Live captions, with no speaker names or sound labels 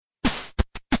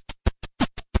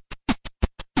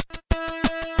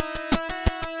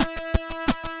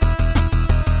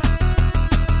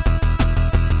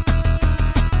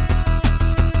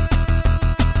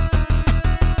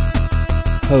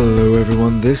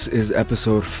This is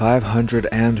episode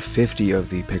 550 of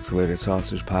the Pixelated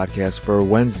Sausage Podcast for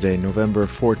Wednesday, November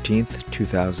 14th,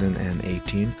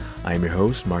 2018. I am your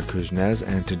host, Mark Kuznez,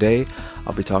 and today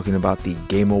I'll be talking about the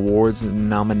Game Awards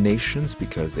nominations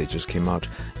because they just came out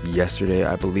yesterday,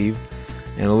 I believe,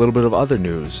 and a little bit of other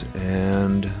news,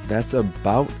 and that's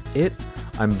about it.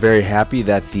 I'm very happy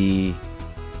that the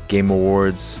Game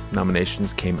Awards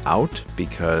nominations came out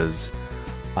because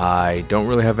I don't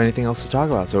really have anything else to talk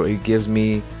about, so it gives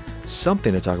me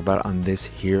something to talk about on this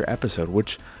here episode,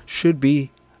 which should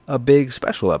be a big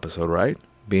special episode, right?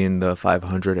 Being the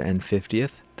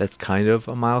 550th, that's kind of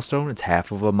a milestone. It's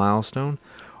half of a milestone,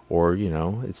 or, you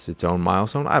know, it's its own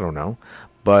milestone. I don't know.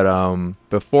 But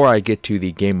before I get to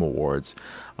the Game Awards,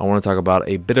 I want to talk about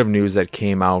a bit of news that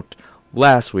came out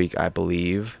last week, I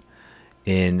believe,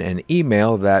 in an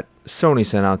email that Sony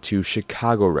sent out to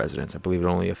Chicago residents. I believe it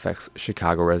only affects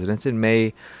Chicago residents. It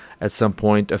may at some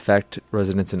point affect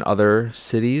residents in other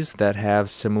cities that have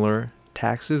similar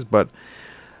taxes, but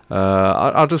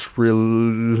I'll just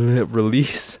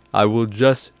release. I will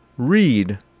just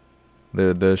read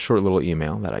the short little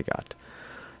email that I got.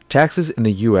 Taxes in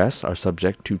the U.S. are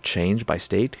subject to change by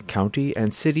state, county,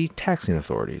 and city taxing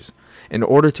authorities. In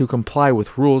order to comply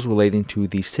with rules relating to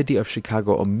the City of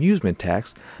Chicago amusement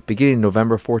tax, beginning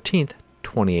November 14th,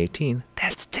 2018,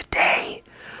 that's today,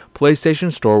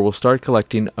 PlayStation Store will start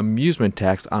collecting amusement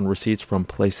tax on receipts from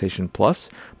PlayStation Plus,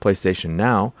 PlayStation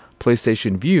Now,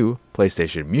 PlayStation Vue,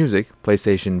 PlayStation Music,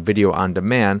 PlayStation Video On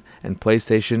Demand, and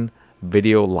PlayStation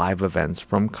Video Live events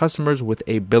from customers with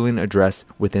a billing address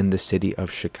within the City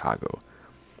of Chicago.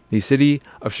 The City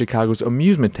of Chicago's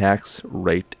amusement tax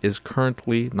rate is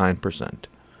currently 9%.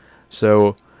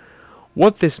 So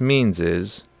what this means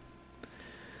is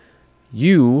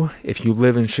you, if you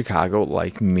live in Chicago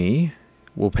like me,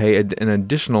 will pay an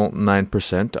additional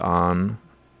 9% on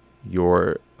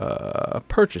your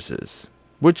purchases.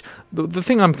 Which, the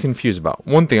thing I'm confused about,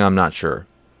 one thing I'm not sure.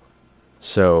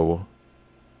 So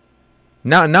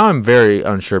now I'm very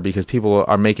unsure because people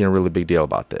are making a really big deal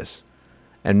about this.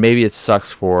 And maybe it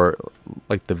sucks for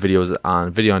like the videos on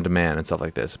video on demand and stuff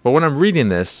like this. But when I'm reading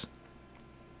this,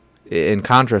 in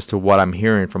contrast to what I'm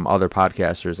hearing from other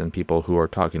podcasters and people who are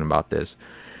talking about this,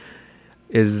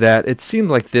 is that it seems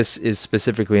like this is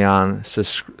specifically on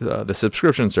the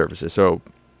subscription services. So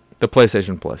the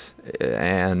PlayStation Plus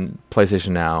and PlayStation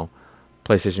Now,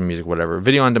 PlayStation Music, whatever.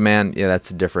 Video on demand, yeah, that's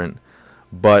different.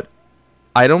 But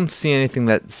I don't see anything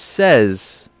that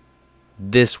says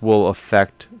this will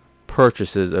affect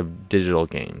purchases of digital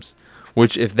games,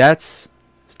 which if that's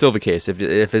still the case,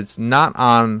 if it's not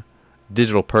on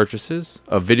digital purchases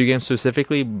of video games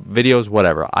specifically, videos,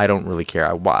 whatever, I don't really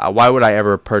care. Why would I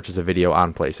ever purchase a video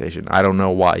on PlayStation? I don't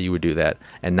know why you would do that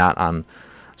and not on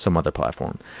some other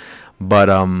platform. But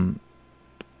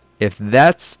if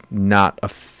that's not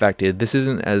affected, this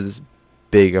isn't as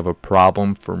big of a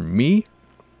problem for me.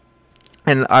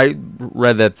 And I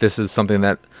read that this is something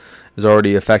that is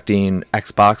already affecting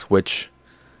Xbox, which,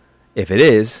 if it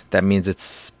is, that means it's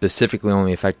specifically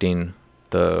only affecting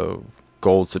the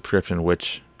gold subscription,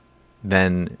 which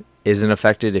then isn't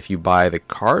affected if you buy the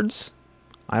cards.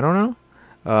 I don't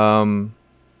know.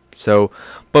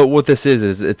 But what this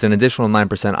is it's an additional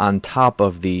 9% on top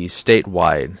of the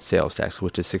statewide sales tax,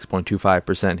 which is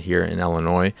 6.25% here in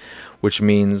Illinois, which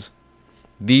means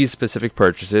these specific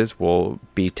purchases will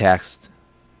be taxed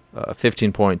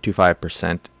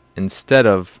 15.25% instead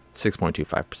of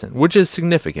 6.25%, which is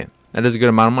significant. That is a good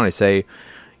amount of money. Say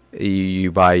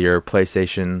you buy your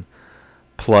PlayStation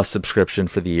Plus subscription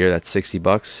for the year, that's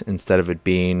 $60 instead of it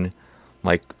being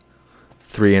like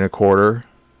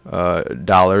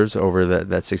 $3.25 over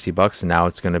that $60, and now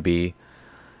it's going to be,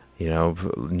 you know,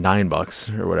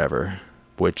 $9 or whatever,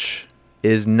 which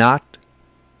is not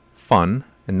fun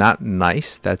and not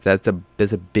nice. That's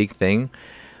a big thing,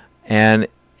 and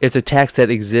it's a tax that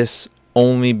exists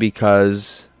only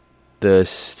because the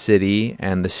city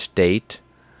and the state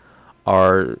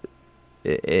are,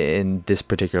 in this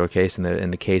particular case, in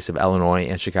the case of Illinois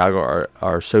and Chicago,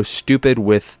 are so stupid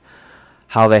with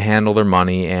how they handle their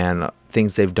money and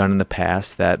things they've done in the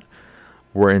past that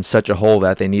we're in such a hole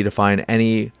that they need to find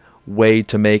any way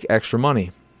to make extra money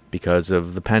because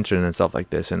of the pension and stuff like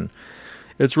this. And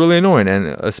it's really annoying, and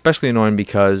especially annoying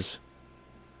because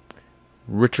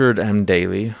Richard M.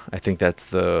 Daley, I think that's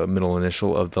the middle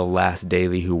initial of the last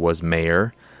Daley who was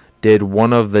mayor, did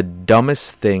one of the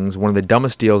dumbest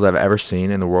deals I've ever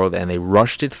seen in the world, and they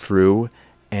rushed it through,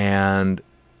 and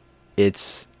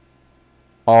it's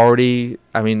already,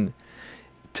 I mean,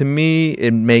 to me,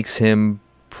 it makes him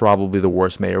probably the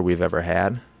worst mayor we've ever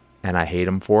had, and I hate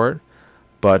him for it.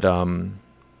 But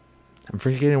I'm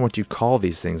forgetting what you call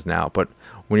these things now, but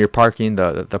when you're parking,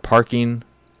 the parking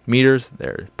meters,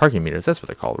 they're parking meters, that's what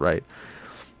they're called, right?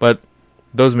 But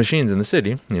those machines in the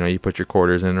city, you put your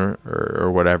quarters in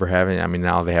or whatever having. I mean,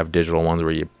 now they have digital ones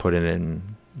where you put it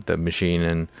in the machine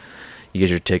and you get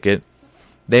your ticket.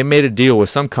 They made a deal with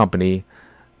some company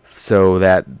so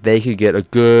that they could get a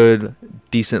good,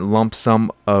 decent lump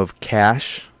sum of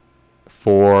cash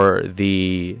for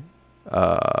the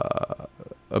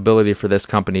ability for this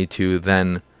company to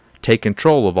then take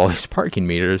control of all these parking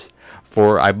meters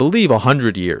for, I believe,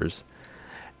 100 years.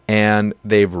 And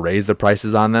they've raised the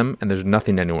prices on them, and there's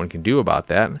nothing anyone can do about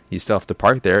that. You still have to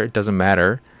park there. It doesn't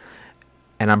matter.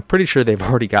 And I'm pretty sure they've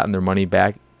already gotten their money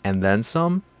back and then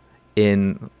some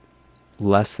in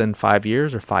less than 5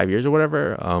 years or 5 years or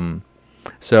whatever.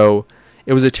 So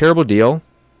it was a terrible deal,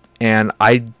 and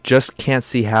I just can't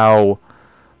see how.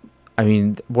 I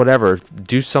mean, whatever.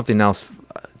 Do something else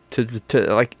to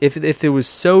like if it was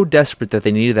so desperate that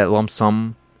they needed that lump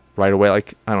sum right away.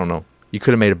 Like, I don't know. You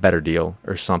could have made a better deal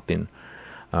or something.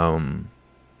 Or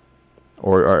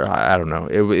I don't know.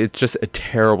 It's just a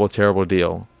terrible, terrible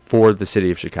deal for the city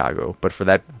of Chicago. But for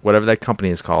that, whatever that company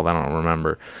is called, I don't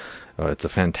remember. It's a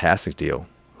fantastic deal.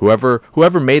 Whoever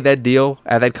made that deal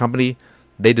at that company,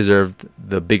 they deserved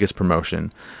the biggest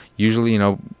promotion. Usually,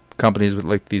 companies with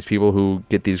like these people who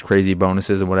get these crazy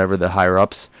bonuses and whatever, the higher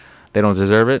ups, they don't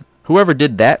deserve it. Whoever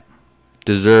did that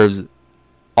deserves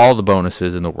all the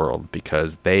bonuses in the world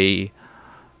because they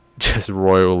just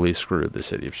royally screwed the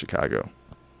city of Chicago.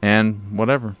 And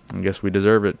whatever, I guess we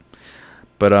deserve it.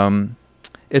 But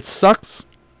it sucks.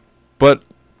 But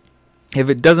if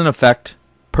it doesn't affect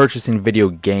purchasing video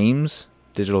games,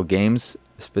 digital games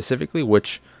specifically,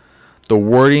 which the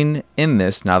wording in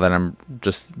this, now that I'm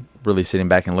just really sitting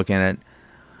back and looking at it,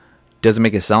 doesn't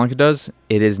make it sound like it does.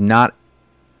 It is not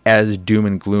as doom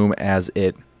and gloom as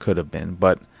it could have been.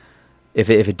 But if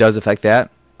it does affect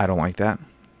that, I don't like that.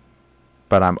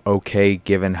 But I'm okay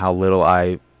given how little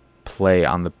I play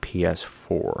on the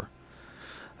PS4.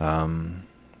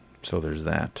 So there's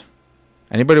that.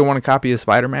 Anybody want a copy of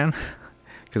Spider-Man?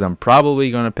 Because I'm probably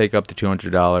going to pick up the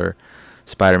 $200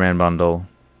 Spider-Man bundle.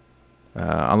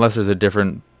 Unless there's a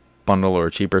different bundle or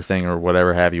a cheaper thing or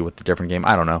whatever have you with the different game.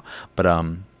 I don't know. But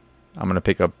I'm going to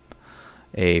pick up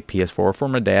a PS4 for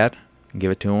my dad and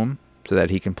give it to him so that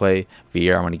he can play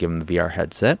VR. I'm going to give him the VR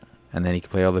headset. And then he can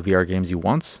play all the VR games he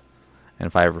wants. And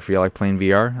if I ever feel like playing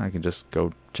VR, I can just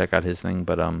go check out his thing.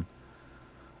 But I'm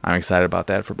excited about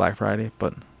that for Black Friday.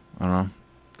 But I don't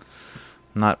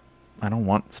know. I don't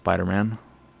want Spider-Man.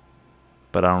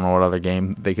 But I don't know what other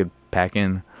game they could pack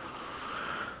in.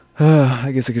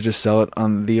 I guess I could just sell it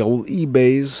on the old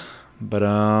eBays. But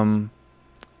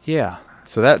yeah.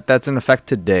 So that's in effect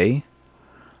today.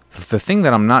 The thing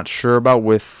that I'm not sure about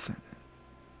with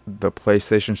the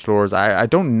PlayStation stores, I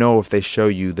don't know if they show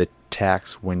you the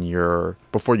tax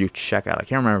before you check out. I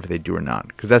can't remember if they do or not,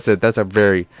 because that's a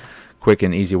very quick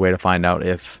and easy way to find out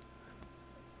if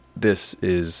this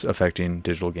is affecting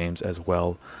digital games as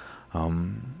well.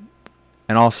 And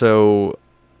also,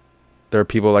 there are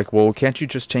people like, well, can't you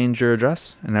just change your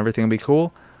address and everything will be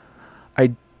cool?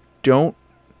 I don't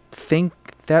think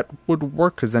that would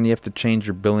work, because then you have to change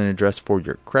your billing address for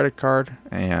your credit card,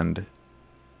 and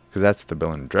because that's the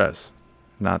billing address,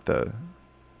 not the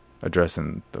address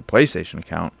in the PlayStation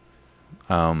account.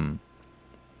 And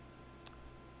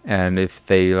if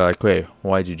they like, wait,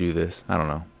 why'd you do this? I don't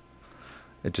know.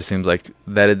 It just seems like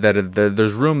that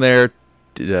there's room there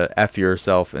to F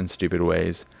yourself in stupid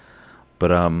ways.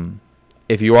 But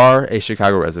if you are a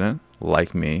Chicago resident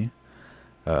like me,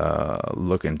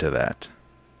 look into that.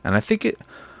 And I think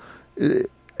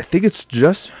it's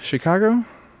just Chicago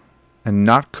and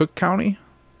not Cook County,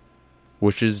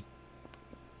 which is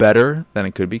better than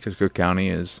it could be, because Cook County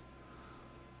is,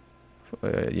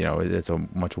 it's a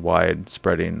much wider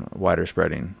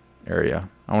spreading area.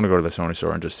 I want to go to the Sony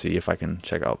store and just see if I can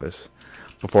check out this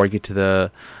before I get to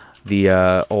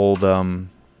the old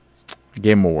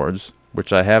Game Awards,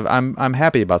 which I have. I'm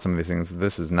happy about some of these things.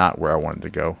 This is not where I wanted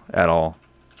to go at all.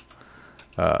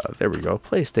 There we go,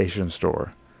 PlayStation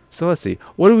Store. So let's see,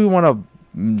 what do we want to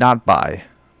not buy,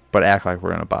 but act like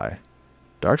we're gonna buy?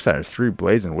 Darksiders 3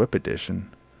 Blazing Whip Edition.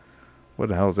 What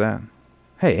the hell is that?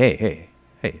 Hey,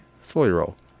 slowly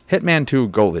roll. Hitman 2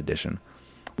 Gold Edition.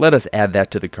 Let us add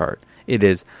that to the cart. It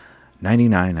is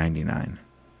 $99.99.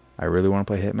 I really want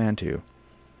to play Hitman 2.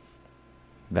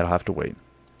 That'll have to wait.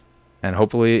 And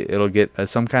hopefully it'll get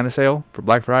some kind of sale for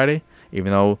Black Friday,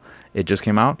 even though it just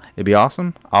came out. It'd be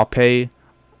awesome. I'll pay,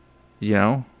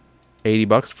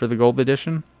 $80 for the Gold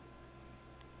Edition.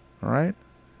 All right?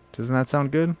 Doesn't that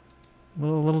sound good? A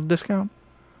little discount?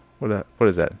 What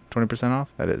is that? 20% off?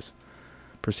 That is.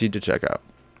 Proceed to checkout.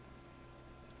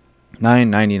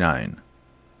 $9.99.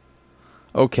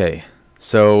 Okay,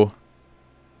 so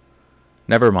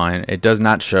never mind. It does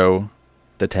not show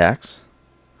the tax.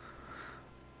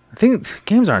 I think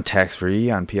games aren't tax-free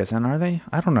on PSN, are they?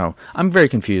 I don't know. I'm very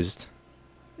confused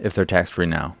if they're tax-free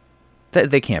now.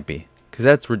 They can't be, because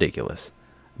that's ridiculous.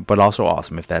 But also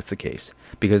awesome if that's the case.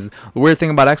 Because the weird thing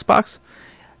about Xbox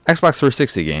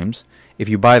 360 games, if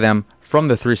you buy them from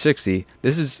the 360,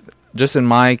 this is, just in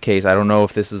my case, I don't know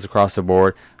if this is across the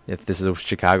board, if this is a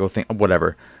Chicago thing,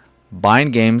 whatever.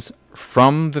 Buying games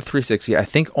from the 360, I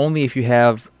think only if you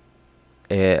have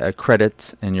a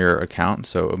credit in your account,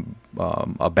 so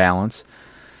a balance.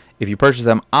 If you purchase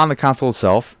them on the console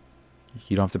itself,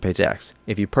 you don't have to pay tax.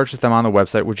 If you purchase them on the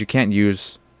website, which you can't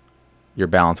use your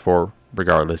balance for,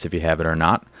 regardless if you have it or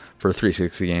not, for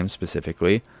 360 games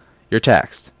specifically, you're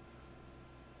taxed.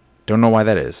 Don't know why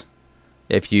that is.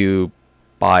 If you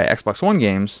buy Xbox One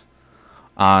games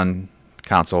on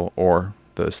console or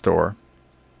the store,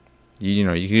 you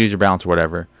can use your balance or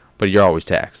whatever, but you're always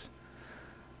taxed.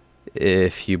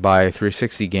 If you buy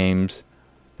 360 games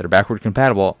that are backward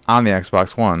compatible on the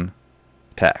Xbox One,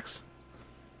 tax.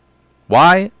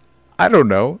 Why? I don't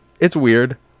know. It's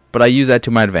weird, but I use that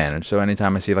to my advantage. So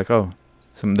anytime I see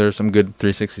there's some good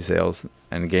 360 sales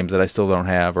and games that I still don't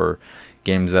have, or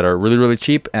games that are really, really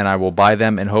cheap, and I will buy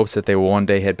them in hopes that they will one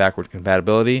day hit backward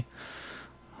compatibility,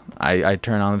 I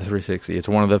turn on the 360. It's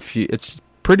one of the few. It's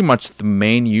pretty much the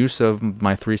main use of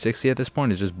my 360 at this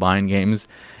point, is just buying games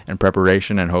in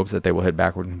preparation and hopes that they will hit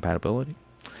backward compatibility.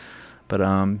 But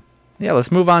yeah,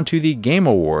 let's move on to the Game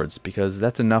Awards, because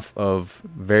that's enough of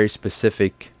very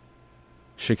specific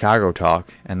Chicago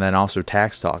talk and then also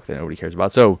tax talk that nobody cares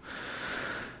about. So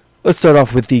let's start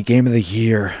off with the Game of the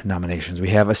Year nominations. We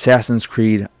have Assassin's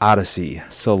Creed Odyssey,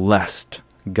 Celeste,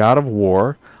 God of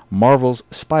War, Marvel's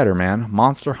Spider-Man,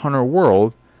 Monster Hunter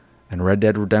World, and Red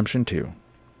Dead Redemption 2.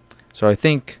 So I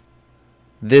think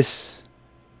this,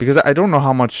 because I don't know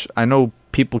how much, I know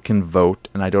people can vote,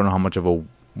 and I don't know how much of a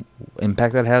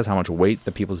impact that has, how much weight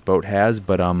the people's vote has,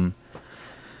 but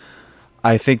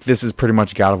I think this is pretty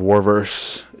much God of War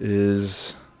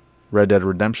versus Red Dead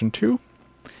Redemption 2.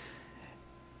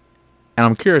 And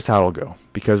I'm curious how it'll go,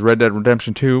 because Red Dead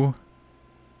Redemption 2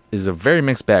 is a very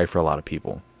mixed bag for a lot of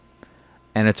people.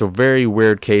 And it's a very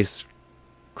weird case,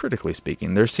 critically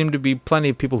speaking. There seem to be plenty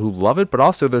of people who love it, but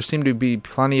also there seem to be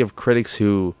plenty of critics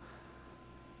who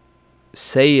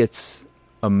say it's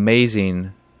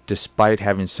amazing despite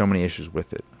having so many issues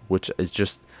with it, which is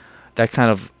just, that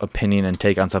kind of opinion and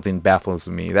take on something baffles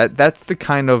me. That's the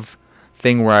kind of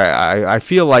thing where I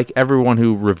feel like everyone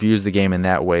who reviews the game in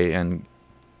that way and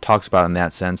talks about it in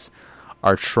that sense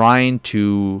are trying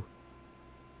to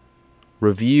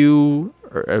review,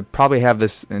 or probably have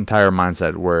this entire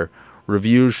mindset where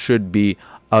reviews should be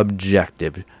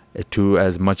objective to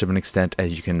as much of an extent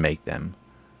as you can make them.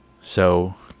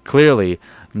 So clearly,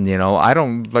 I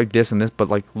don't like this and this, but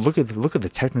look at the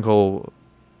technical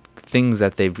things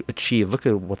that they've achieved. Look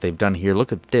at what they've done here.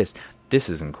 Look at this. This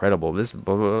is incredible. This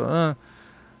blah, blah, blah.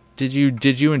 Did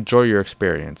you enjoy your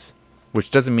experience? Which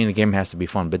doesn't mean the game has to be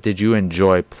fun, but did you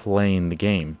enjoy playing the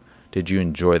game? Did you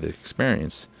enjoy the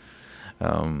experience? I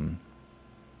don't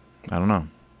know.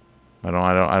 I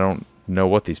don't know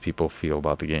what these people feel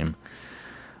about the game.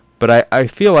 But I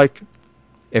feel like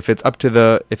if it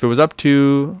was up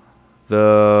to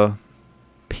the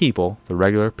people, the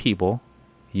regular people,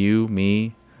 you,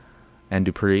 me, and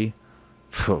Dupree,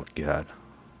 oh God,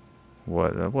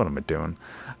 what am I doing?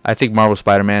 I think Marvel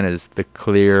Spider-Man is the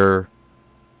clear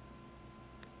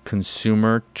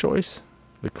consumer choice,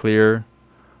 the clear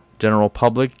general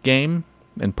public game,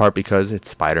 in part because it's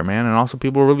Spider-Man, and also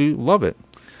people really love it.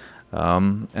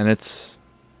 And it's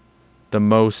the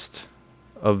most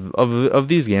of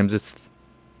these games, it's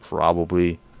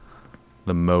probably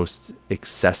the most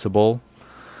accessible.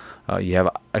 You have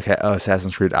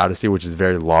Assassin's Creed Odyssey, which is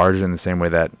very large in the same way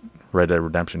that Red Dead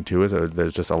Redemption 2 is.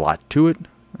 There's just a lot to it,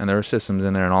 and there are systems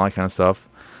in there and all that kind of stuff.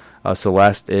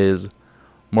 Celeste is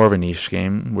more of a niche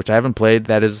game, which I haven't played.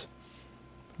 That is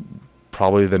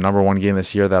probably the number one game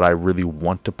this year that I really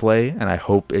want to play, and I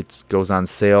hope it goes on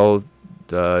sale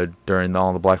during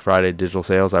all the Black Friday digital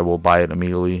sales. I will buy it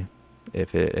immediately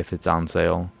if it's on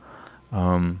sale.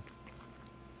 God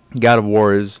of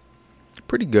War is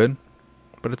pretty good,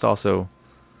 but it's also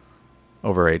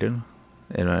overrated,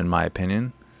 in my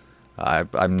opinion. I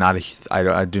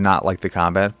do not like the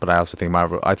combat, but I also think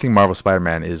Marvel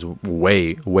Spider-Man is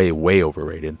way, way, way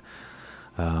overrated.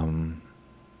 I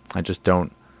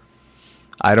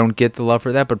don't get the love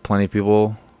for that, but plenty of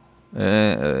people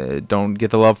don't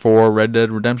get the love for Red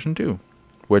Dead Redemption 2,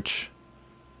 which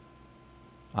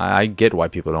I get why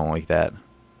people don't like that.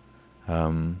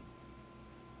 I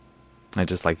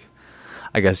guess,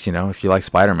 if you like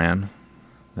Spider-Man,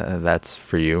 that's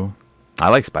for you. I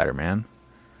like Spider-Man,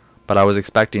 but I was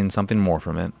expecting something more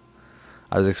from it.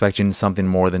 I was expecting something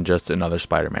more than just another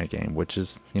Spider-Man game, which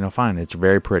is, fine. It's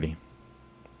very pretty.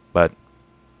 But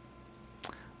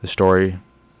the story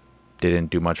didn't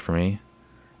do much for me.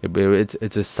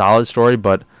 It's a solid story,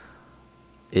 but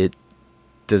it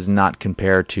does not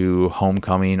compare to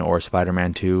Homecoming or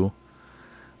Spider-Man 2.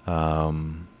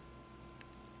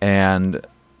 And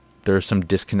there's some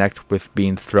disconnect with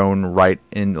being thrown right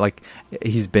in. Like,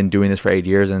 he's been doing this for 8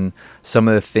 years, and some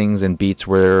of the things and beats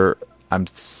where I'm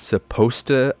supposed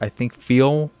to, I think,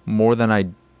 feel more than I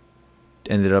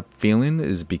ended up feeling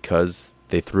is because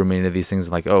they threw me into these things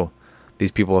like, oh,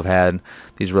 these people have had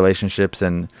these relationships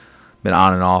and been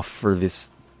on and off for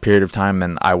this period of time,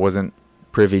 and I wasn't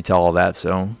privy to all that,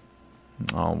 so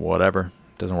whatever.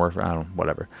 Doesn't work for,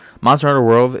 whatever. Monster Hunter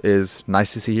World is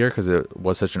nice to see here because it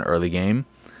was such an early game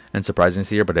and surprising to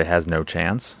see here, but it has no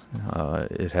chance.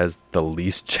 It has the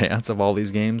least chance of all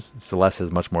these games. Celeste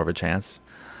has much more of a chance.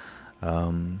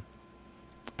 But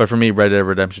for me, Red Dead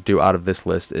Redemption 2 out of this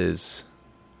list is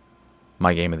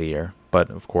my game of the year. But,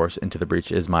 of course, Into the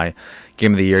Breach is my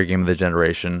game of the year, game of the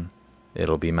generation.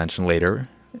 It'll be mentioned later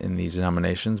in these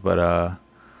nominations. But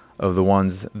of the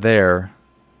ones there,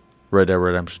 Red Dead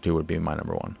Redemption 2 would be my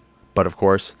number one. But, of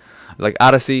course, like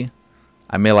Odyssey,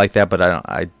 I may like that, but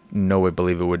I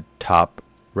believe it would top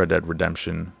Red Dead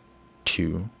Redemption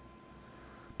 2.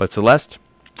 But Celeste,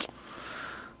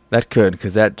 that could,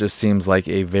 because that just seems like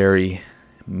a very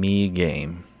me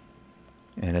game.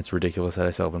 And it's ridiculous that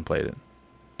I still haven't played it.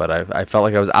 But I felt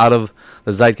like I was out of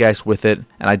the zeitgeist with it,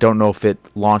 and I don't know if it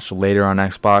launched later on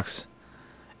Xbox.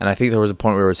 And I think there was a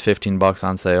point where it was $15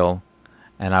 on sale,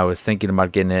 and I was thinking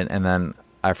about getting it, and then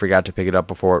I forgot to pick it up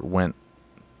before it went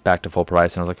back to full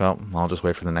price, and I was like, oh, I'll just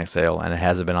wait for the next sale, and it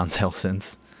hasn't been on sale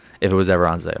since, if it was ever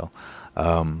on sale.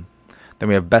 Then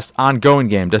we have Best Ongoing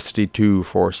Game, Destiny 2,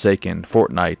 Forsaken,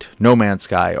 Fortnite, No Man's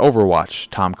Sky,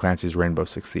 Overwatch, Tom Clancy's Rainbow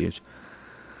Six Siege.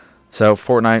 So,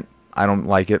 Fortnite, I don't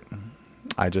like it.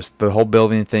 The whole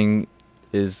building thing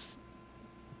is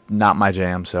not my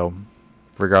jam, so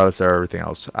regardless of everything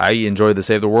else. I enjoy the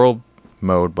Save the World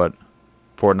mode, but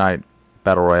Fortnite,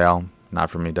 Battle Royale, not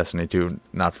for me. Destiny 2,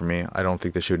 not for me. I don't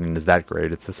think the shooting is that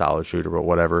great. It's a solid shooter, but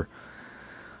whatever.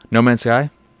 No Man's Sky,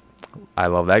 I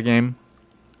love that game.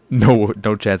 No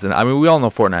chance. I mean, we all know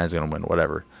Fortnite is going to win,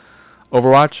 whatever.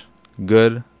 Overwatch,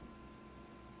 good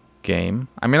game.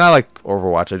 I mean, I like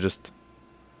Overwatch. I just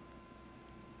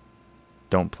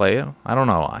don't play it. I don't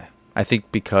know why. I think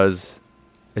because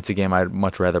it's a game I'd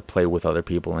much rather play with other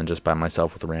people than just by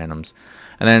myself with randoms.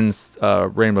 And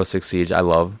then Rainbow Six Siege, I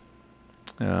love.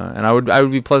 And I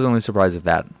would be pleasantly surprised if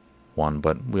that won,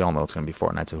 but we all know it's going to be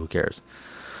Fortnite, so who cares?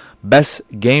 Best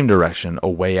Game Direction, A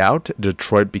Way Out,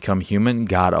 Detroit Become Human,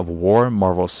 God of War,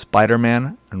 Marvel's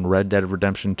Spider-Man, and Red Dead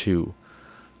Redemption 2.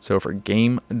 So for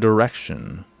Game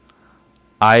Direction,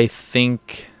 I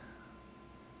think,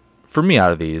 for me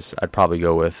out of these, I'd probably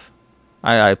go with,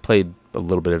 I played a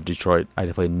little bit of Detroit. I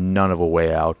played none of A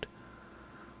Way Out.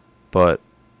 But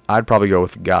I'd probably go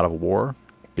with God of War,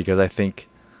 because I think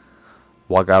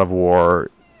while God of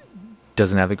War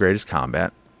doesn't have the greatest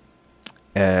combat,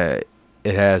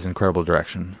 it has incredible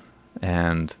direction,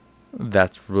 and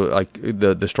that's really, like,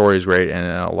 the story is great, and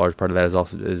a large part of that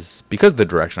is because of the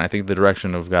direction. I think the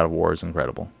direction of God of War is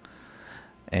incredible,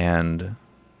 and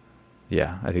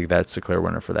yeah, I think that's a clear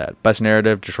winner for that. Best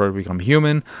Narrative, Detroit Become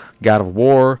Human, God of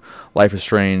War, Life is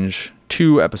Strange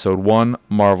 2, Episode 1,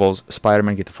 Marvel's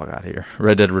Spider-Man, get the fuck out of here,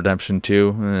 Red Dead Redemption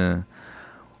 2.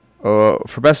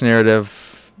 For Best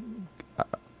Narrative,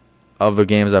 of the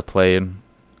games I've played,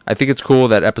 I think it's cool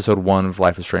that Episode 1 of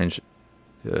Life is Strange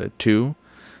 2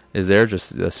 is there,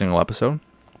 just a single episode,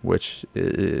 which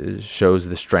shows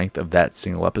the strength of that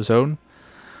single episode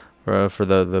for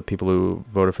the people who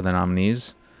voted for the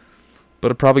nominees. But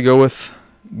I'd probably go with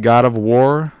God of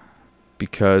War,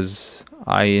 because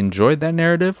I enjoyed that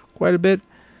narrative quite a bit.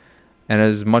 And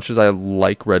as much as I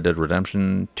like Red Dead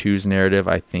Redemption 2's narrative,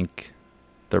 I think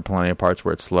there are plenty of parts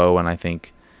where it's slow, and I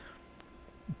think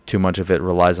too much of it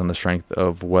relies on the strength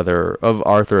of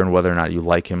Arthur and whether or not you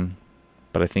like him.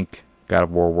 But I think God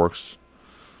of War works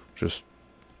just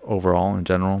overall in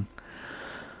general.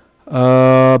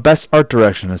 Best Art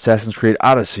Direction, Assassin's Creed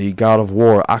Odyssey, God of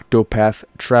War, Octopath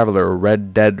Traveler,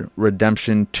 Red Dead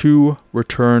Redemption 2,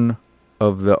 Return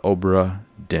of the Obra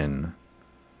Dinn.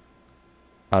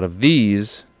 Out of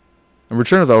these,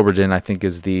 Return of the Obra Dinn, I think,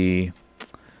 is the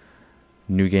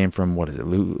new game from, what is it,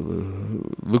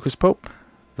 Lucas Pope?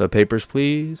 The Papers,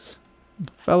 Please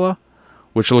fella?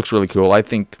 Which looks really cool. I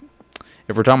think,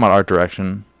 if we're talking about art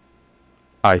direction,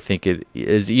 I think it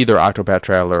is either Octopath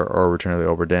Traveler or Return of the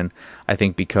Obra Dinn. I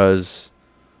think because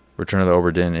Return of the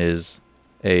Obra Dinn is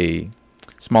a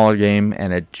smaller game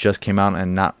and it just came out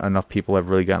and not enough people have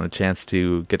really gotten a chance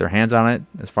to get their hands on it,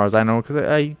 as far as I know, because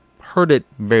I heard it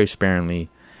very sparingly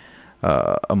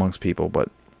amongst people, but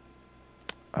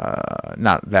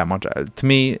not that much. To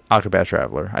me, Octopath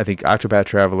Traveler. I think Octopath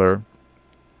Traveler,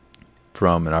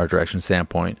 from an art direction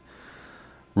standpoint,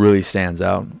 really stands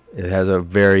out. It has a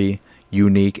very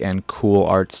unique and cool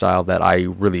art style that I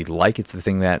really like. It's the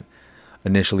thing that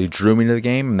initially drew me to the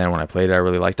game, and then when I played it, I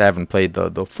really liked it. I haven't played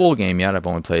the full game yet. I've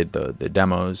only played the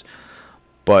demos,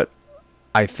 but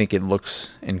I think it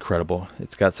looks incredible.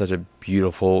 It's got such a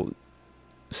beautiful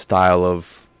style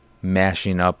of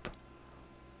mashing up,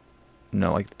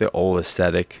 like the old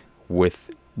aesthetic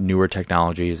with newer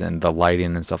technologies and the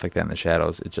lighting and stuff like that in the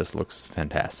shadows. It just looks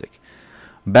fantastic.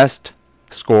 Best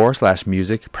score /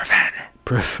 music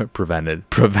prevented,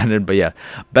 but yeah,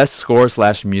 best score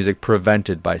 / music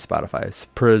presented by Spotify.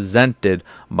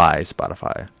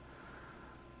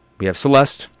 We have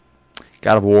Celeste,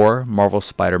 God of War, Marvel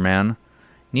Spider-Man,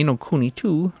 Ni no Kuni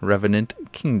 2, Revenant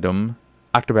Kingdom,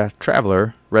 Octopath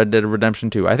Traveler, Red Dead Redemption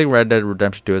 2. I think Red Dead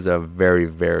Redemption 2 is a very,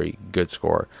 very good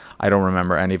score. I don't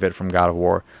remember any of it from God of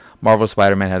War. Marvel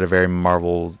Spider-Man had a very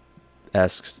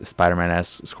Marvel-esque,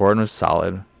 Spider-Man-esque score, and it was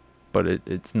solid, but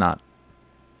it's not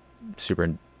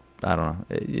super, I don't know,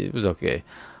 it was okay.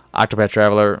 Octopath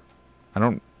Traveler, I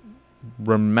don't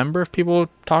remember if people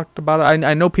talked about it.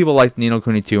 I know people like Ni no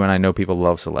Kuni 2, and I know people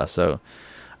love Celeste, so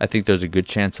I think there's a good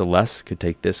chance Celeste could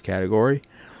take this category,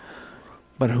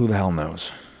 but who the hell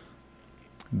knows.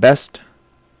 Best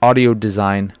audio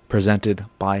design presented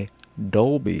by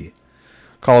Dolby.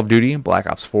 Call of Duty, Black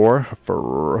Ops 4,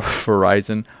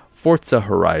 Forza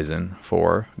Horizon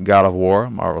 4, God of War,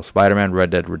 Marvel Spider-Man, Red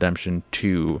Dead Redemption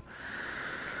 2.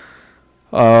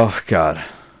 Oh, God.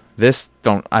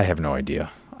 I have no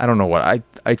idea. I don't know what.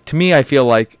 To me, I feel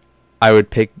like I would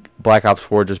pick Black Ops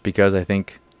 4 just because I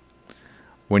think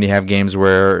when you have games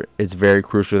where it's very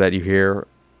crucial that you hear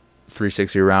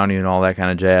 360 around you and all that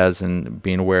kind of jazz, and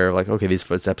being aware of, like, okay, these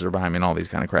footsteps are behind me and all these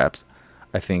kind of craps,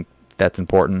 I think that's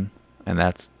important, and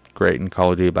that's great in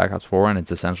Call of Duty Black Ops 4, and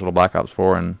it's essential to Black Ops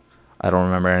 4, and I don't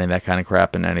remember any of that kind of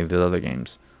crap in any of the other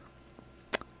games.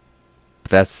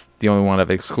 But that's the only one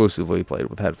I've exclusively played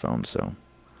with headphones, so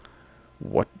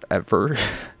whatever.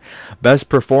 Best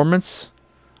performance,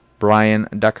 Brian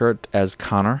Deckard as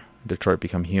Connor, Detroit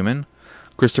Become Human.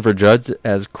 Christopher Judge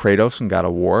as Kratos in God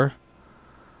of War.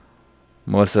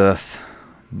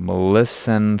 Melissanthi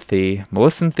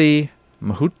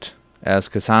Mahut as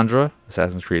Cassandra,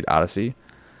 Assassin's Creed Odyssey.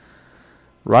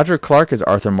 Roger Clark as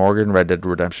Arthur Morgan, Red Dead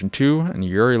Redemption 2, and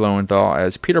Yuri Lowenthal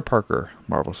as Peter Parker,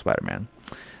 Marvel Spider-Man.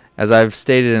 As I've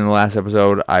stated in the last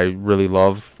episode, I really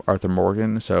love Arthur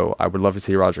Morgan, so I would love to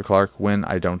see Roger Clark win.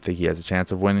 I don't think he has a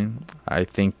chance of winning. I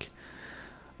think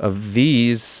of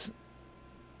these,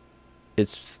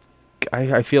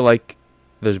 I feel like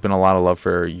there's been a lot of love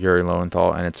for Yuri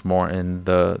Lowenthal, and it's more in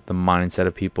the mindset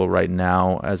of people right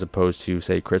now as opposed to,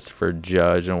 say, Christopher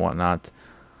Judge and whatnot.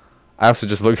 I also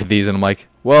just look at these and I'm like,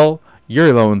 well,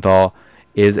 Yuri Lowenthal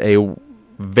is a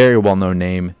very well-known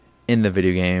name in the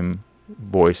video game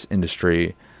voice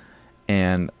industry,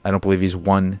 and I don't believe he's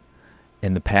won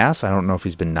in the past. I don't know if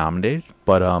he's been nominated,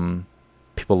 but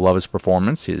people love his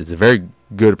performance. It's a very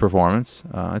good performance.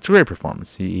 It's a great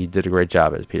performance. He did a great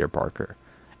job as Peter Parker,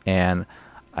 and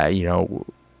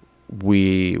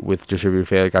we, with Distributed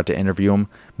Failure, got to interview him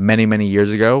many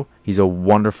years ago. He's a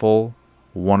wonderful,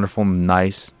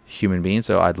 nice human being,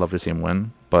 so I'd love to see him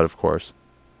win. But of course,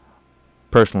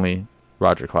 personally,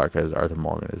 Roger Clark as Arthur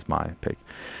Morgan is my pick.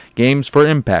 Games for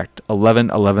Impact: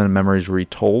 11/11 Memories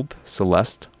Retold,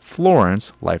 Celeste,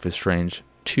 Florence, Life is Strange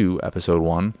 2, Episode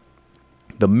 1,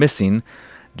 The Missing,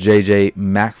 J.J.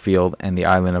 Macfield and the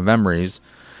Island of Memories.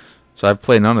 So I've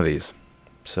played none of these,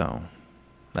 so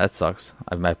that sucks.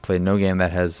 I've played no game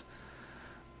that has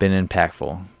been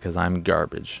impactful because I'm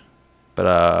garbage.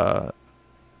 But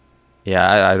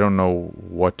yeah, I don't know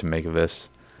what to make of this.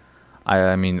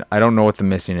 I mean, I don't know what The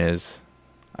Missing is.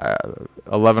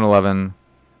 11/11,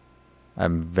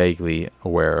 I'm vaguely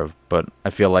aware of, but I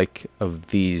feel like of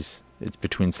these, it's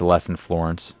between Celeste and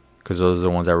Florence, because those are the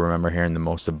ones I remember hearing the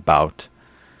most about.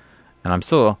 And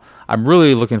I'm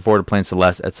really looking forward to playing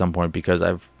Celeste at some point, because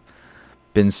I've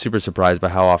been super surprised by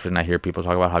how often I hear people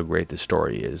talk about how great the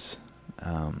story is.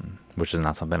 which is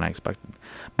not something I expected.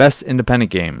 Best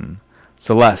independent game: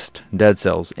 Celeste, Dead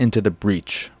Cells, Into the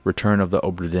Breach, Return of the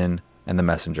Obra Dinn, and The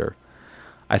Messenger.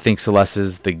 I think Celeste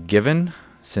is the given,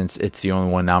 since it's the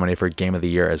only one nominated for Game of the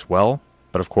Year as well.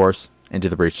 But of course, Into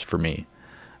the Breach for me.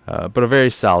 But a very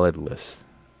solid list.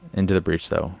 Into the Breach,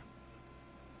 though,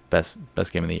 best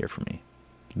Game of the Year for me.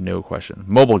 No question.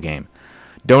 Mobile game: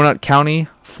 Donut County,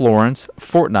 Florence,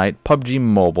 Fortnite, PUBG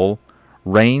Mobile,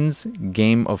 Reigns,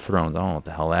 Game of Thrones. I don't know what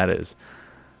the hell that is.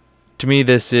 To me,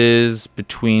 this is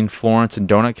between Florence and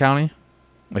Donut County.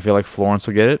 I feel like Florence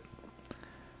will get it.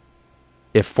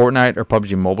 If Fortnite or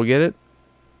PUBG Mobile get it,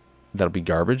 that'll be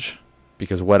garbage.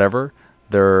 Because whatever.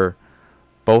 They're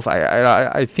both...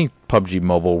 I think PUBG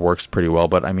Mobile works pretty well.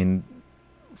 But, I mean,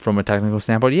 from a technical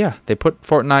standpoint, yeah. They put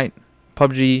Fortnite,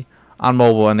 PUBG on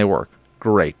mobile and they work.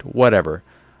 Great. Whatever.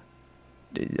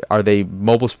 Are they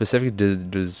mobile specific?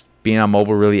 Does being on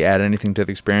mobile really add anything to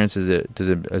the experience? Is it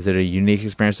a unique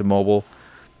experience of mobile?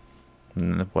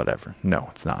 Whatever. No,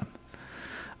 it's not.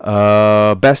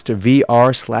 Best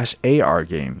VR/AR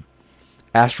game: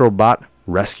 Astrobot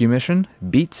Rescue Mission,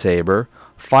 Beat Saber,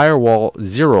 Firewall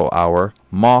Zero Hour,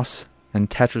 Moss, and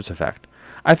Tetris Effect.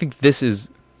 I think this is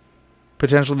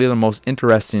potentially the most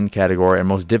interesting category and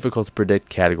most difficult to predict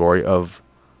category of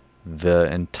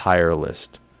the entire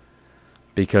list,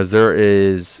 because there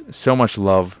is so much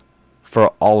love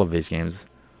for all of these games,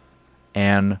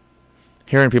 and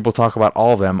hearing people talk about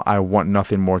all of them, I want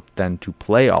nothing more than to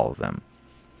play all of them.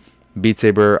 Beat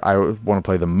Saber, I want to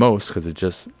play the most because it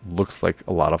just looks like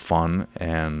a lot of fun,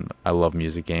 and I love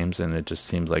music games, and it just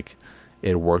seems like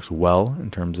it works well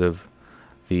in terms of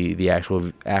the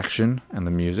actual action and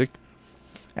the music.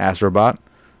 Astrobot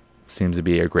seems to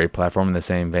be a great platform in the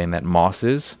same vein that Moss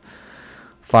is.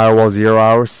 Firewall Zero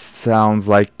Hour sounds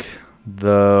like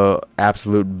the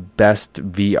absolute best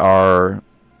VR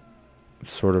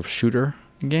sort of shooter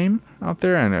game out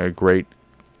there, and a great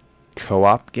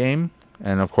co-op game.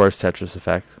 And of course, Tetris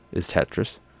Effect is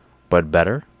Tetris, but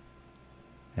better.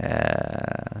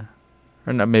 Or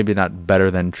not, maybe not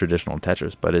better than traditional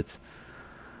Tetris, but it's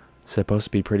supposed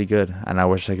to be pretty good. And I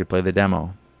wish I could play the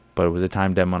demo, but it was a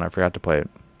timed demo and I forgot to play it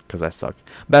because I suck.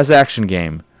 Best action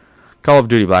game: Call of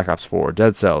Duty Black Ops 4,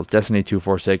 Dead Cells, Destiny 2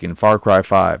 Forsaken, Far Cry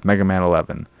 5, Mega Man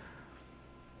 11.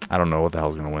 I don't know what the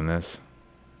hell's going to win this.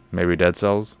 Maybe Dead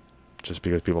Cells, just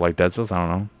because people like Dead Cells. I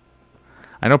don't know.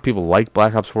 I know people like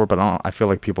Black Ops 4, but I feel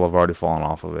like people have already fallen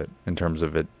off of it in terms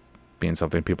of it being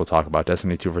something people talk about.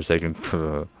 Destiny 2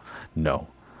 Forsaken, no.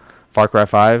 Far Cry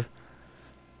 5,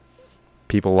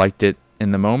 people liked it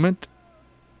in the moment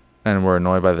and were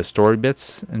annoyed by the story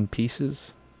bits and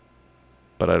pieces,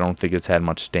 but I don't think it's had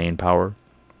much staying power.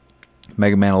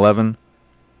 Mega Man 11,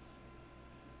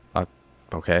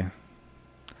 okay.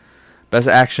 Best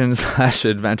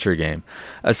action/adventure game: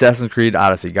 Assassin's Creed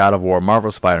Odyssey, God of War, Marvel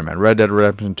Spider-Man, Red Dead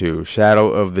Redemption 2,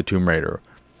 Shadow of the Tomb Raider.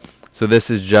 So this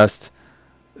is just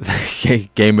the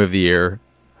Game of the Year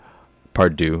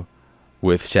part 2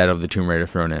 with Shadow of the Tomb Raider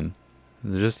thrown in.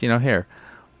 It's just, here.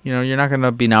 You're not going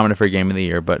to be nominated for Game of the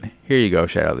Year, but here you go,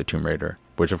 Shadow of the Tomb Raider.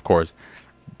 Which, of course,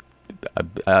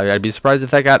 I'd be surprised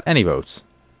if that got any votes.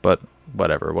 But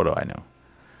whatever, what do I know?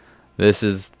 This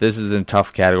is a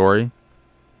tough category,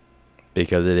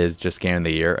 because it is just Game of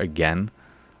the Year again,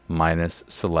 minus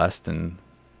Celeste and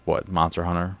Monster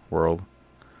Hunter World.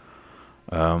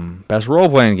 Best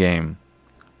role-playing game: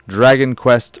 Dragon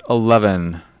Quest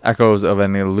XI, Echoes of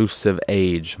an Elusive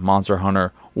Age, Monster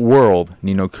Hunter World,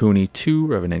 Ni no Kuni 2,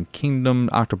 Revenant Kingdom,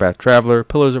 Octopath Traveler,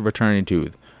 Pillars of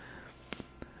Eternity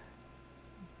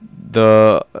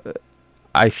 2.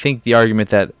 I think the argument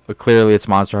that clearly it's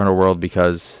Monster Hunter World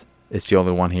because it's the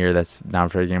only one here that's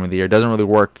nominated for Game of the Year doesn't really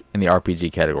work in the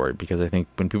RPG category, because I think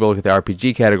when people look at the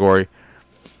RPG category,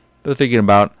 they're thinking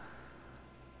about,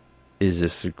 is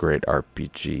this a great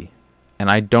RPG? And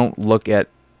I don't look at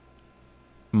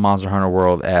Monster Hunter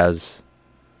World as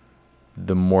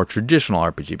the more traditional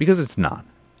RPG, because it's not.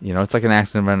 It's like an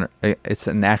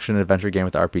action adventure game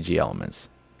with RPG elements,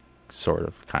 sort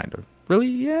of, kind of. Really,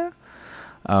 yeah.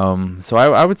 So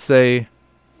I would say,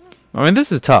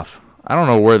 this is tough. I don't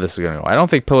know where this is going to go. I don't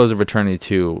think Pillars of Eternity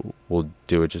 2 will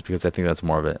do it, just because I think that's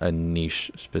more of a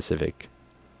niche-specific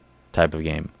type of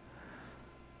game.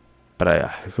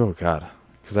 But oh god,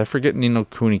 because I forget Ni no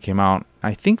Kuni came out.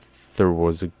 I think there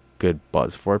was a good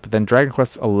buzz for it, but then Dragon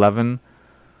Quest XI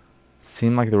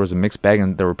seemed like there was a mixed bag,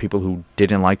 and there were people who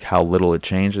didn't like how little it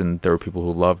changed, and there were people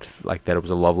who loved that it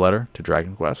was a love letter to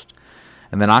Dragon Quest.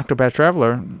 And then Octopath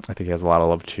Traveler, I think, has a lot of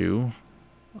love too.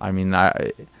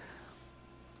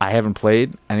 I haven't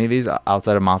played any of these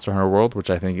outside of Monster Hunter World,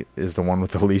 which I think is the one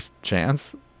with the least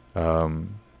chance.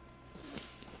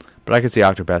 but I could see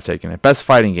Octopath taking it. Best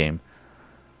fighting game: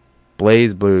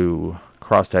 Blaze Blue,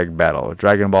 Cross Tag Battle,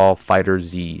 Dragon Ball Fighter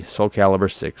Z, Soul Calibur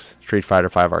 6, Street Fighter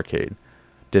 5 Arcade.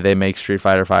 Did they make Street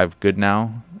Fighter 5 good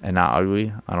now and not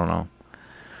ugly? I don't know.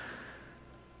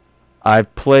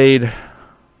 I've played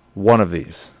one of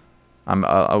these.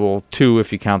 Well, two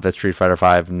if you count that Street Fighter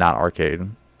 5 not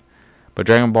arcade. But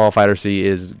Dragon Ball Fighter Z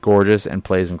is gorgeous and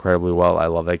plays incredibly well. I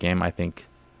love that game. I think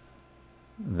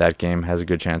that game has a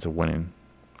good chance of winning,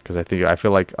 because I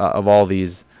feel like of all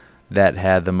these, that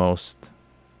had the most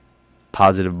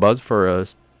positive buzz for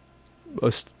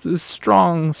a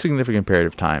strong, significant period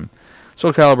of time.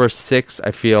 Soul Calibur 6,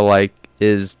 I feel like,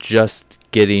 is just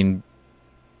getting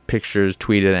pictures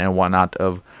tweeted and whatnot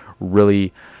of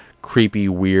really creepy,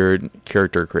 weird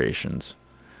character creations.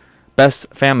 Best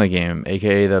family game,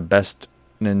 aka the best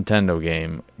Nintendo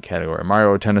game category: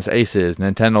 Mario Tennis Aces,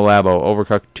 Nintendo Labo,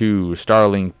 Overcooked 2,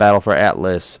 Starlink, Battle for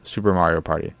Atlas, Super Mario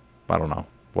Party. I don't know,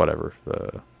 whatever.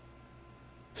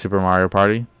 Super Mario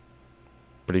Party,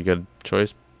 pretty good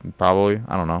choice, probably.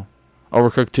 I don't know.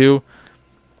 Overcooked 2,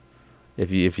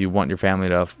 if you want your family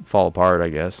to fall apart, I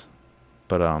guess.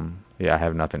 But yeah, I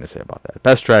have nothing to say about that.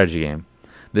 Best strategy game.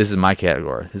 This is my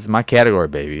category. This is my category,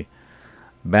 baby.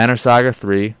 Banner Saga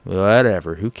 3,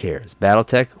 whatever, who cares?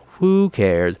 Battletech, who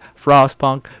cares?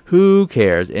 Frostpunk, who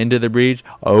cares? Into the Breach,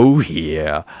 oh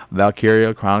yeah.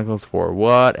 Valkyria Chronicles 4,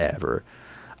 whatever.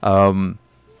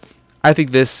 I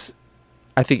think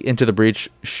Into the Breach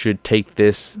should take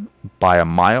this by a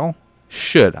mile.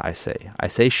 Should, I say. I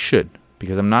say should,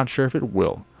 because I'm not sure if it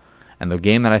will. And the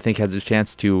game that I think has a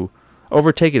chance to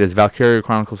overtake it is Valkyria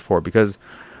Chronicles 4, because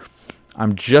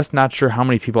I'm just not sure how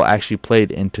many people actually played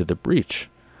Into the Breach.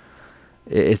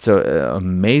 It's an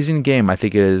amazing game. I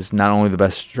think it is not only the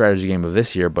best strategy game of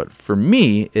this year, but for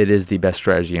me, it is the best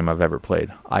strategy game I've ever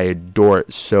played. I adore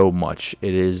it so much.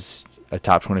 It is a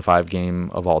top 25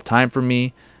 game of all time for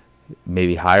me.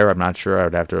 Maybe higher, I'm not sure. I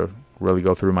would have to really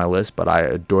go through my list, but I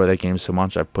adore that game so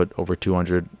much. I put over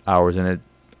 200 hours in it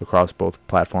across both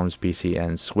platforms, PC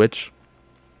and Switch.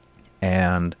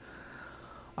 And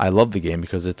I love the game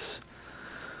because it's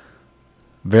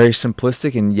very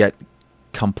simplistic and yet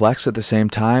complex at the same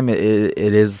time. It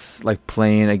is like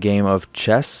playing a game of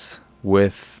chess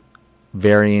with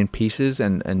varying pieces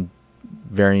and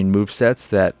varying movesets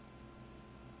that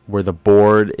where the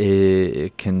board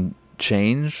it can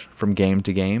change from game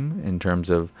to game in terms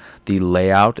of the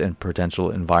layout and potential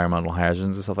environmental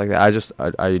hazards and stuff like that.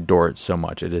 I adore it so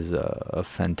much. It is a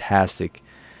fantastic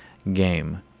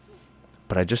game,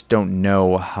 but I just don't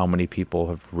know how many people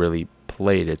have really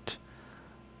played it.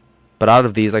 But out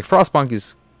of these, like Frostpunk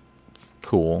is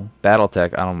cool.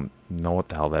 Battletech, I don't know what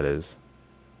the hell that is.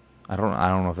 I don't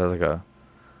know if that's like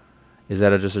is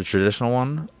that just a traditional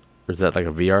one, or is that like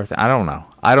a VR thing? I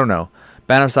don't know.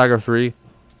 Banner Saga 3.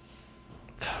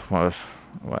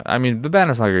 I mean, the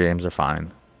Banner Saga games are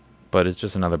fine, but it's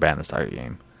just another Banner Saga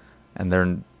game,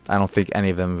 and I don't think any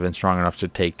of them have been strong enough to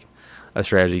take a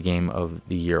strategy game of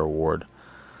the year award.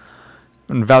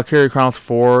 And Valkyria Chronicles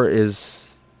 4 is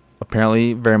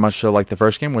apparently very much so like the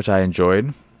first game, which I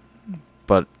enjoyed,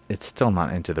 but it's still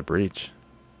not Into the Breach.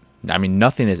 I mean,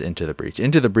 nothing is Into the Breach.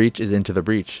 Into the Breach is Into the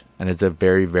Breach, and it's a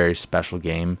very, very special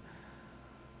game,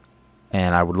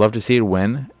 and I would love to see it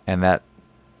win, and that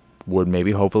would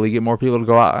maybe hopefully get more people to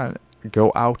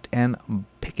go out and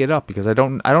pick it up, because I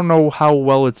don't know how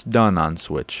well it's done on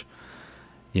Switch.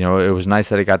 You know, it was nice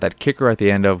that it got that kicker at the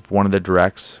end of one of the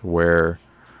directs where,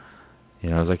 you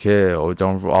know, it's like, hey,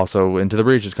 don't also Into the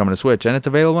Breach is coming to Switch, and it's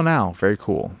available now. Very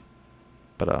cool.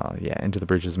 But yeah, Into the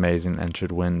Breach is amazing and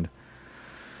should win.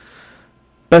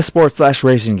 Best sports /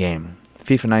 racing game: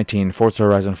 FIFA 19, Forza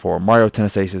Horizon 4, Mario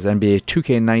Tennis Aces, NBA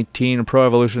 2K19, Pro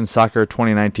Evolution Soccer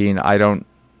 2019. I don't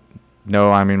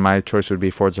know. I mean, my choice would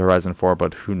be Forza Horizon 4,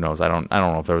 but who knows? I don't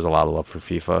know if there was a lot of love for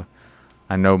FIFA.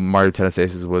 I know Mario Tennis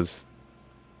Aces was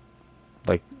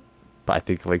I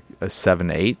think like a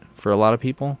 7-8 for a lot of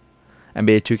people.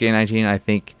 NBA 2K19, I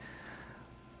think,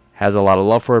 has a lot of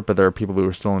love for it, but there are people who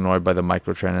are still annoyed by the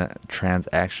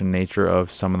microtransaction nature of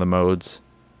some of the modes.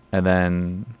 And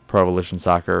then Pro Evolution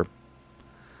Soccer,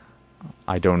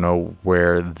 I don't know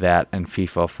where that and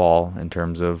FIFA fall in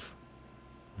terms of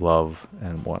love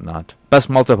and whatnot. Best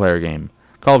multiplayer game: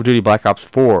 Call of Duty Black Ops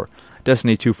 4,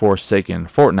 Destiny 2 Forsaken,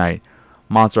 Fortnite,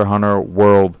 Monster Hunter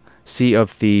World, Sea of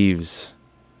Thieves.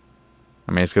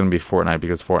 I mean, it's going to be Fortnite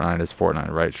because Fortnite is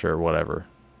Fortnite, right? Sure, whatever.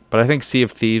 But I think Sea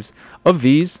of Thieves, of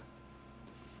these,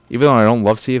 even though I don't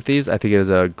love Sea of Thieves, I think it is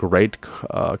a great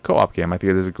co-op game. I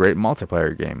think it is a great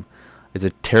multiplayer game. It's a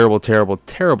terrible, terrible,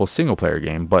 terrible single-player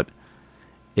game, but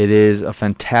it is a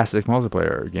fantastic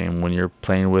multiplayer game when you're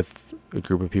playing with a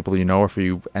group of people you know, or if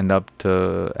you end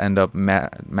up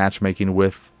matchmaking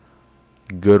with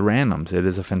good randoms. It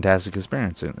is a fantastic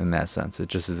experience in that sense. It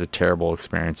just is a terrible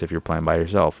experience if you're playing by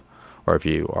yourself, or if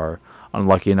you are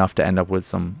unlucky enough to end up with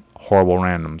some horrible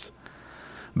randoms.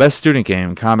 Best student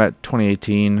game, Combat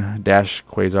 2018 Dash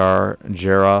Quasar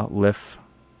Jera Lif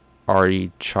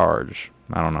RE Charge.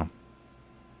 I don't know.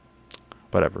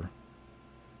 Whatever.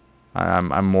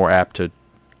 I'm more apt to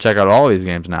check out all these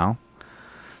games now,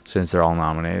 since they're all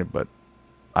nominated, but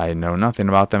I know nothing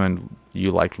about them, and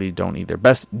you likely don't either.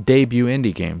 Best debut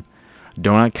indie game,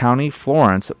 Donut County,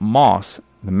 Florence, Moss,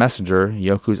 The Messenger,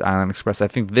 Yoku's Island Express. I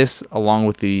think this, along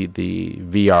with the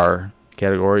VR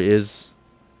category, is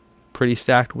pretty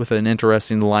stacked with an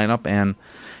interesting lineup, and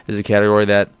is a category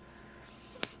that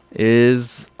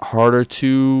is harder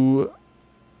to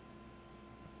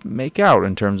make out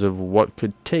in terms of what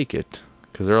could take it,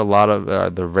 because there are a lot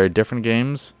of they're very different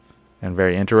games and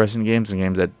very interesting games, and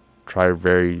games that try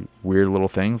very weird little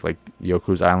things, like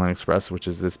Yoku's Island Express, which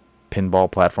is this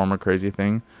pinball platformer crazy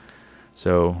thing.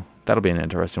 So that'll be an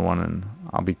interesting one, and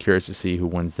I'll be curious to see who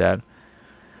wins that.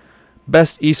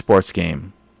 Best esports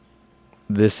game.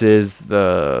 This is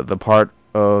the part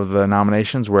of the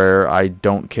nominations where I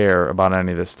don't care about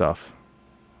any of this stuff.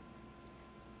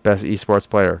 Best esports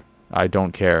player, I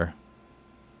don't care.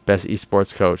 Best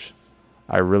esports coach,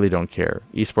 I really don't care.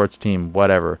 Esports team,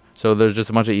 whatever. So there's just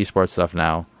a bunch of esports stuff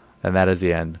now, and that is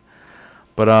the end.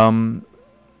 But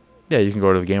yeah, you can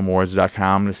go to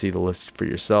thegameawards.com to see the list for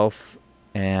yourself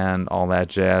and all that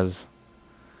jazz.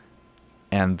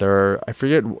 And I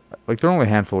forget, like, there are only a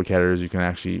handful of categories you can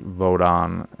actually vote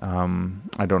on.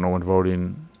 I don't know when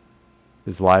voting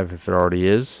is live, if there already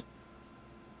is.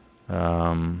 But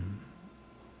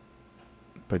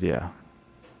yeah.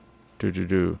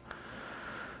 There's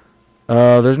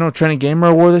no Trending Gamer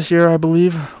Award this year, I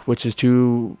believe, which is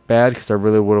too bad, because I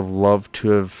really would have loved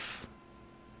to have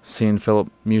seen Philip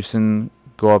Mewson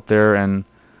go up there and,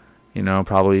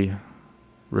 probably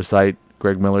recite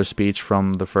Greg Miller's speech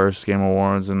from the first Game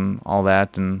Awards and all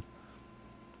that, and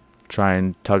try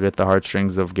and tug at the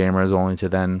heartstrings of gamers, only to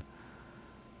then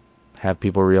have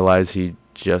people realize he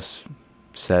just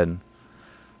said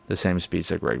the same speech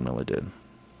that Greg Miller did,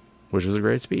 which was a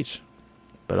great speech.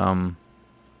 But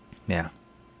yeah,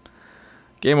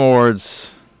 Game Awards,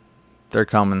 they're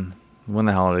coming. When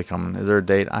the hell are they coming? Is there a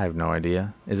date? I have no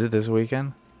idea. Is it this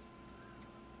weekend?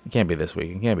 It can't be this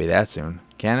weekend. It can't be that soon,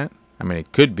 can it? I mean,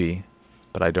 it could be,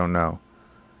 but I don't know.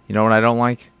 You know what I don't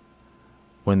like?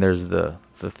 When there's the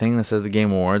thing that says the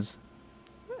Game Awards,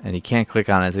 and you can't click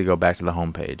on it to go back to the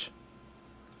home page.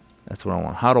 That's what I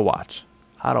want. How to watch.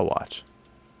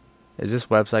 Is this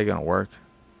website going to work?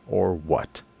 Or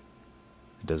what?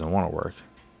 It doesn't want to work.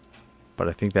 But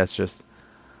I think that's just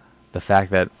the fact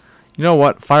that, you know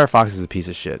what? Firefox is a piece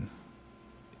of shit.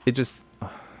 It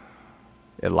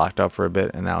locked up for a bit,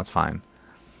 and now it's fine.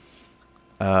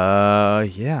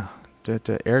 Yeah.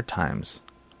 Air times.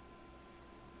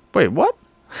 Wait, what?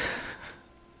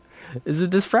 Is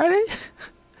it this Friday?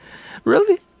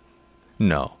 Really?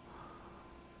 No.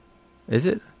 Is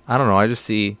it? I don't know. I just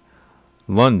see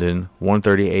London,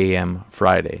 1:30 a.m.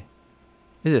 Friday.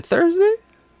 Is it Thursday?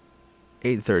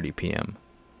 8:30 p.m.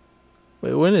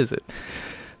 Wait, when is it?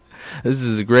 This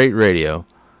is great radio.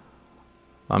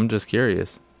 I'm just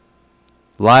curious.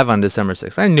 Live on December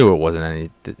 6th. I knew it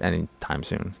wasn't any time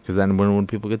soon, because then when would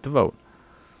people get to vote?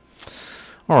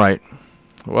 All right.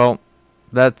 Well,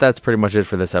 that's pretty much it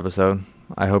for this episode.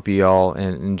 I hope you all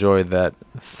enjoyed that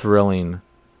thrilling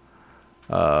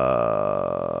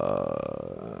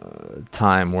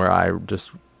time where I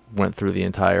just went through the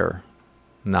entire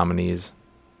nominees.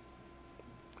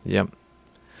 Yep.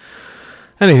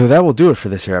 Anywho, that will do it for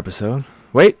this here episode.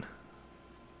 Wait.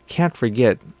 Can't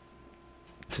forget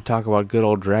to talk about good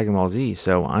old Dragon Ball Z.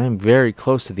 So I am very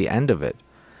close to the end of it.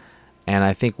 And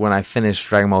I think when I finish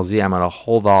Dragon Ball Z, I'm going to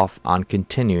hold off on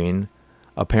continuing.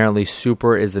 Apparently,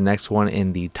 Super is the next one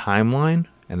in the timeline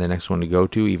and the next one to go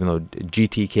to, even though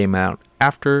GT came out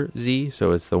after Z.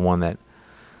 So it's the one that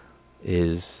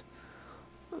is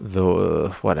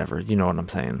the whatever. You know what I'm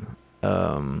saying.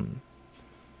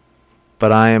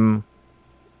 But I'm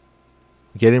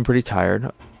getting pretty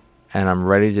tired, and I'm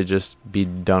ready to just be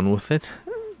done with it,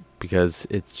 because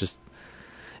it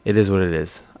is what it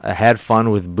is. I had fun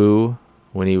with Boo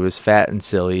when he was fat and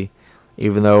silly,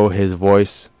 even though his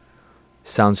voice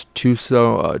sounds too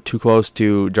close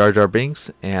to Jar Jar Binks,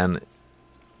 and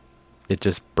it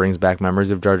just brings back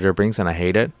memories of Jar Jar Binks, and I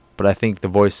hate it. But I think the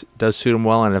voice does suit him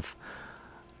well, and if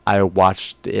I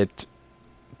watched it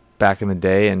back in the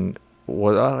day and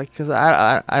because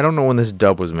I don't know when this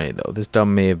dub was made though. This dub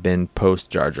may have been post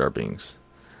Jar Jar Binks.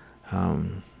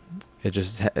 It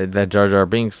just that Jar Jar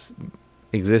Binks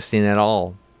existing at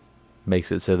all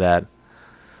makes it so that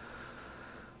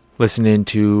listening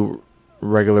to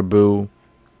regular Boo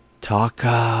talk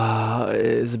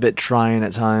is a bit trying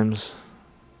at times,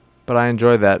 but I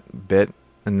enjoy that bit.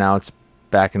 And now it's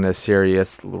back into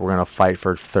serious. We're gonna fight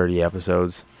for 30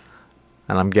 episodes,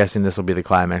 and I'm guessing this will be the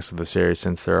climax of the series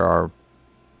since there are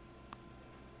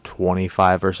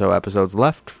 25 or so episodes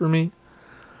left for me.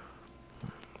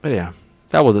 But yeah,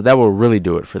 that will really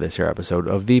do it for this here episode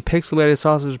of the Pixelated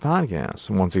Sausage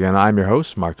Podcast. Once again, I'm your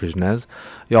host, Mark Kuznez.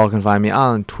 Y'all can find me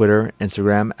on Twitter,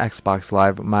 Instagram, Xbox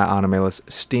Live, my anime list,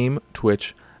 Steam,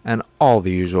 Twitch, and all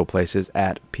the usual places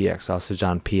at PX Sausage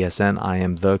on PSN. I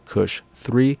am the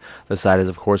Kush3. The site is,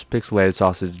 of course,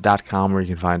 pixelatedsausage.com, where you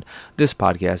can find this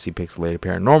podcast, the Pixelated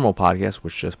Paranormal Podcast,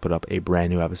 which just put up a brand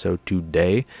new episode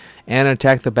today, and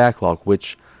Attack the Backlog,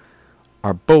 which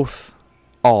are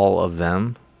all of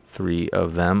them, 3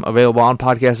 of them, available on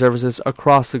podcast services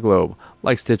across the globe,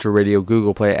 like Stitcher Radio,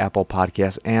 Google Play, Apple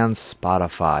Podcasts, and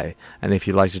Spotify. And if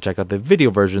you'd like to check out the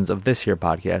video versions of this here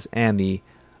podcast and the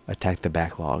Attack the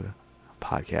Backlog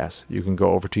podcast, you can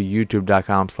go over to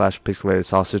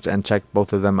youtube.com/pixelatedsausage and check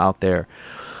both of them out there.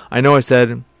 I know I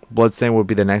said Bloodstain would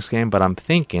be the next game, but I'm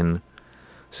thinking,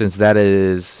 since that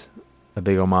is a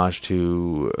big homage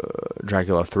to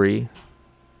Dracula 3,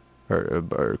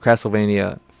 or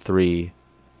Castlevania 3,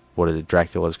 what is it,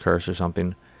 Dracula's Curse or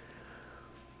something,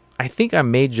 I think I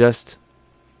may just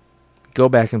go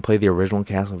back and play the original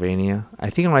Castlevania. I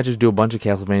think I might just do a bunch of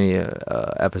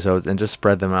Castlevania episodes and just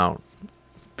spread them out,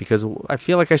 because I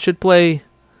feel like I should play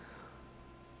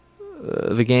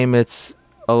the game it's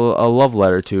a love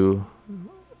letter to,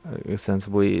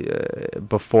 ostensibly,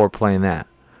 before playing that.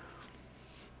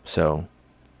 So,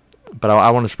 but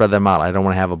I want to spread them out. I don't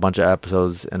want to have a bunch of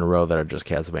episodes in a row that are just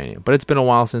Castlevania. But it's been a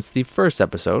while since the first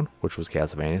episode, which was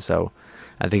Castlevania, so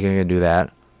I think I can do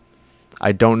that.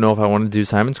 I don't know if I want to do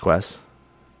Simon's Quest,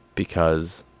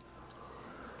 because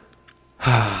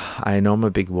I know I'm a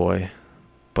big boy,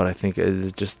 but I think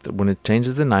it's just when it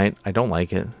changes the night, I don't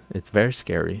like it. It's very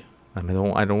scary, and I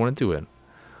don't want to do it.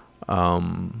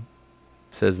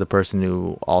 Says the person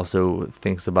who also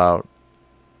thinks about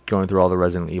going through all the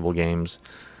Resident Evil games.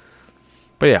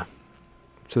 But yeah,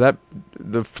 so that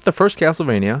the first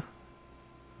Castlevania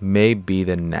may be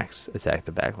the next Attack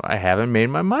the Backlog. I haven't made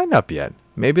my mind up yet.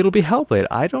 Maybe it'll be Hellblade.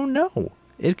 I don't know.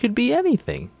 It could be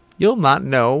anything. You'll not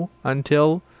know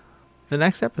until the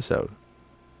next episode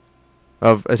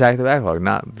of Attack the Backlog,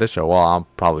 not this show. Well, I'll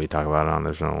probably talk about it on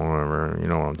this show, whatever. You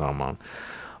know what I'm talking about.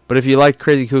 But if you like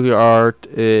crazy kooky art,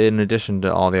 in addition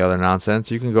to all the other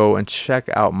nonsense, you can go and check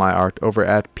out my art over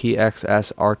at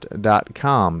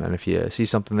pxsart.com. And if you see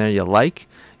something there you like,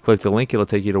 click the link. It'll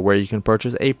take you to where you can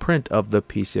purchase a print of the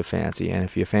piece you fancy. And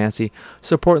if you fancy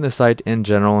supporting the site in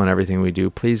general and everything we do,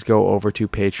 please go over to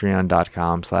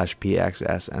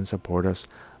patreon.com/pxs and support us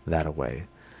that way.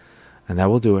 And that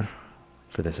will do it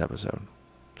for this episode.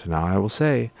 So now I will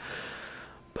say,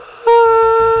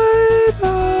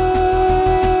 bye-bye.